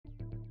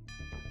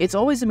It's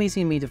always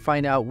amazing to me to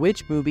find out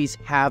which movies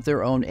have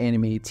their own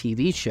animated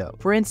TV show.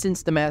 For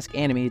instance, the Mask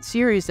animated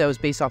series that was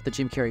based off the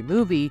Jim Carrey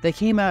movie that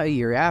came out a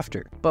year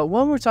after. But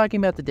one we're talking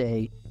about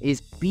today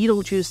is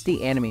Beetlejuice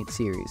the animated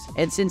series.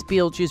 And since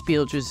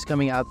Beetlejuice is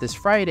coming out this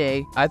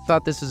Friday, I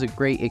thought this was a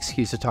great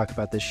excuse to talk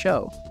about this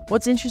show.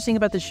 What's interesting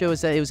about the show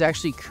is that it was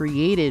actually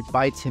created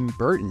by Tim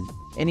Burton.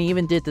 And he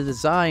even did the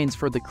designs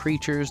for the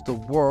creatures, the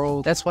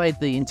world. That's why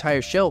the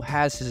entire show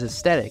has his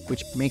aesthetic,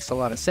 which makes a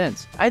lot of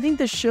sense. I think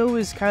the show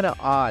is kind of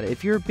odd.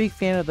 If you're a big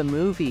fan of the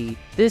movie,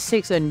 this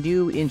takes a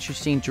new,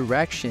 interesting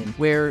direction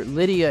where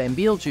Lydia and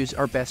Beetlejuice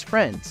are best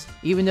friends.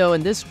 Even though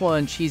in this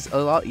one, she's a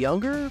lot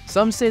younger.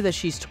 Some say that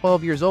she's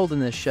 12 years old in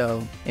this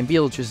show, and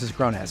Beetlejuice is a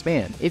grown-ass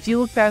man. If you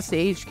look past the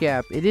age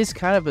gap, it is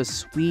kind of a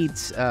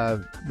sweet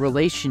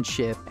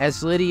relationship,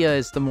 as Lydia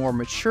is the more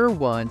mature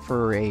one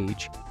for her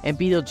age, and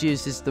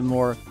Beetlejuice is the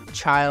more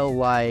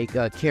childlike,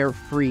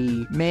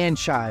 carefree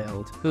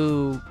man-child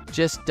who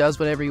just does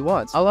whatever he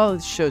wants. A lot of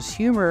the show's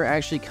humor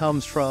actually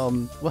comes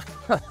from...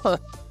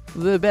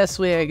 The best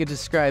way I could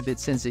describe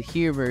its sense of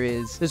humor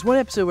is, there's one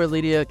episode where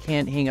Lydia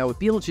can't hang out with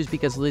Beetlejuice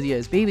because Lydia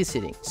is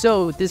babysitting.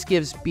 So this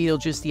gives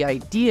Beetlejuice the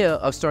idea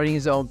of starting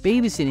his own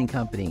babysitting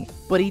company,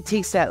 but he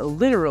takes that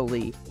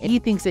literally, and he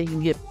thinks that he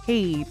can get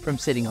paid from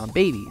sitting on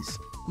babies,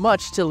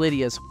 much to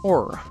Lydia's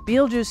horror.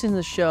 Beetlejuice in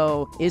the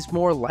show is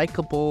more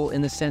likable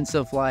in the sense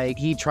of like,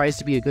 he tries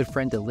to be a good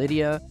friend to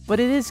Lydia, but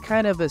it is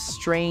kind of a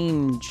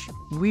strange,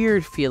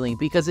 weird feeling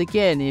because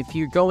again, if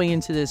you're going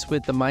into this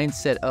with the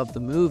mindset of the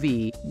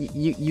movie,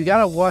 you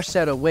gotta wash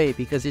that away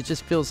because it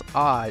just feels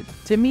odd.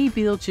 To me,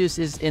 Beetlejuice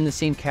is in the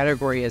same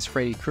category as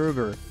Freddy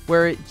Krueger,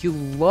 where you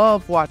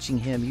love watching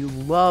him, you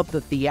love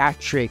the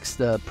theatrics,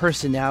 the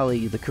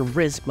personality, the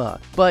charisma,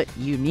 but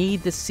you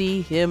need to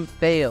see him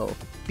fail.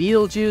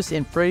 Beetlejuice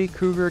and Freddy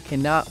Krueger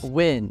cannot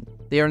win.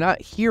 They are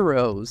not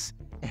heroes,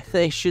 and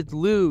they should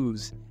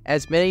lose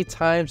as many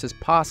times as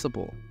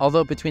possible.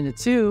 Although between the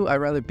two, I'd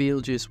rather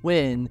Beetlejuice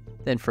win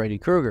than Freddy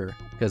Krueger,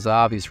 because of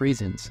obvious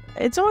reasons.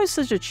 It's always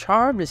such a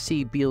charm to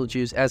see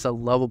Beetlejuice as a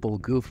lovable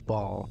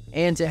goofball,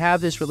 and to have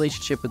this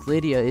relationship with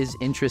Lydia is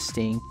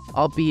interesting,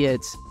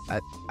 albeit,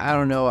 I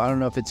don't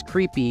know if it's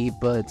creepy,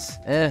 but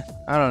I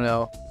don't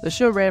know. The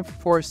show ran for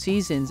 4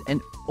 seasons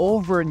and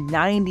over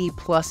 90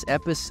 plus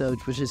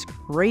episodes, which is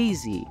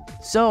crazy.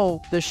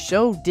 So the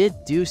show did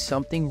do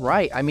something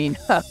right. I mean,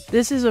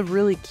 this is a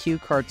really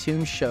cute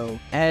cartoon show,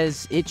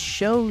 as it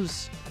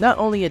shows not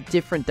only a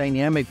different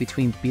dynamic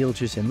between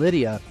Beetlejuice and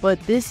Lydia, but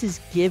this is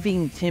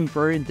giving Tim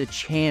Burton the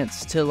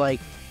chance to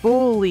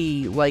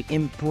fully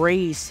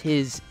embrace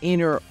his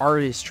inner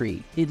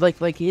artistry.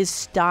 His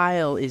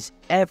style is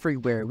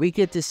everywhere. We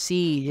get to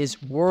see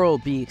his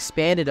world be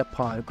expanded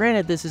upon.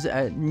 Granted, this is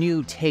a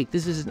new take.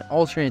 This is an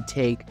alternate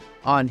take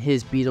on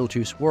his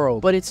Beetlejuice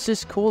world, but it's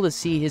just cool to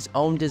see his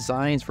own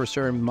designs for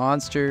certain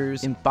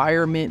monsters,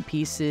 environment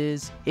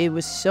pieces. It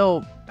was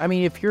so... I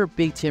mean, if you're a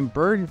big Tim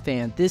Burton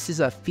fan, this is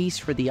a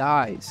feast for the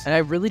eyes. And I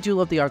really do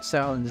love the art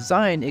style and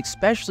design,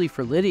 especially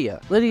for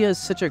Lydia. Lydia is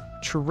such a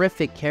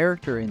terrific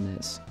character in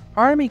this.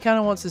 Part of me kind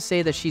of wants to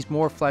say that she's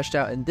more fleshed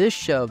out in this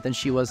show than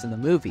she was in the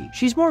movie.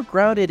 She's more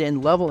grounded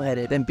and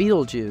level-headed than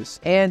Beetlejuice,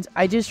 and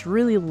I just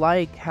really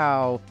like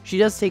how she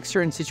does take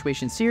certain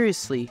situations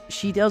seriously.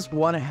 She does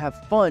want to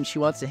have fun. She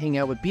wants to hang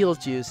out with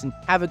Beetlejuice and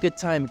have a good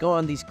time, go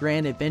on these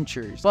grand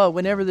adventures. But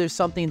whenever there's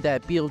something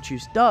that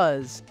Beetlejuice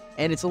does,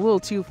 and it's a little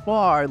too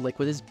far, like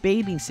with his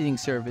babysitting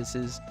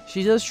services,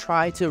 she does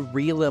try to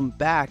reel him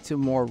back to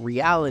more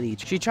reality.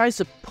 She tries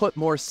to put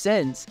more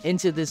sense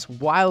into this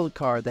wild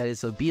card that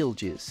is a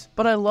Beetlejuice.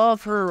 But I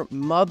love her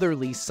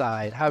motherly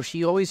side, how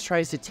she always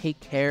tries to take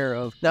care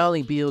of not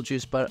only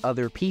Beetlejuice but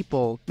other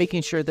people,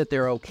 making sure that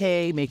they're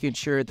okay, making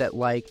sure that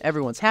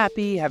everyone's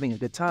happy, having a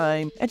good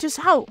time, and just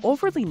how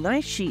overly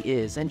nice she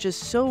is and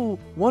just so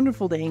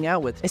wonderful to hang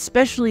out with,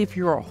 especially if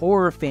you're a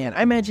horror fan.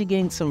 I imagine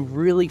getting some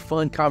really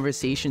fun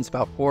conversations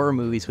about horror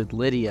movies with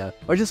Lydia,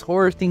 or just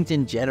horror things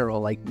in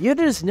general. You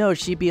just know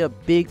she'd be a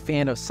big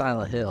fan of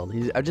Silent Hill.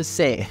 I'm just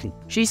saying.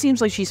 She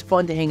seems like she's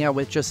fun to hang out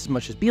with just as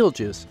much as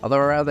Beetlejuice, although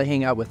I'd rather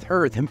hang out with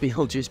her than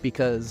Beetlejuice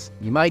because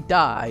you might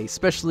die,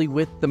 especially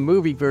with the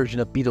movie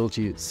version of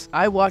Beetlejuice.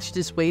 I watched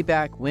this way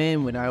back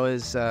when I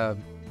was,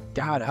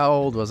 God, how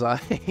old was I?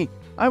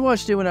 I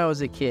watched it when I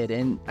was a kid,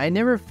 and I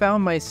never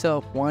found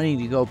myself wanting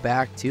to go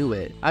back to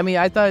it. I mean,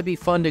 I thought it'd be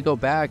fun to go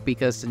back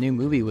because the new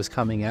movie was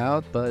coming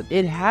out, but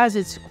it has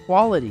its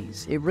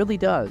qualities. It really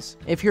does.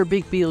 If you're a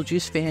big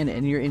Beetlejuice fan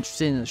and you're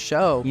interested in the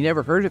show, you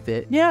never heard of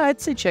it, yeah,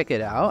 I'd say check it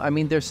out. I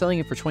mean, they're selling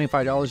it for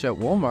 $25 at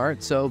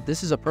Walmart, so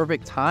this is a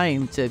perfect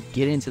time to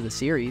get into the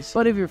series.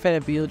 But if you're a fan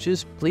of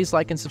Beetlejuice, please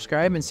like and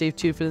subscribe and stay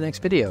tuned for the next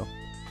video.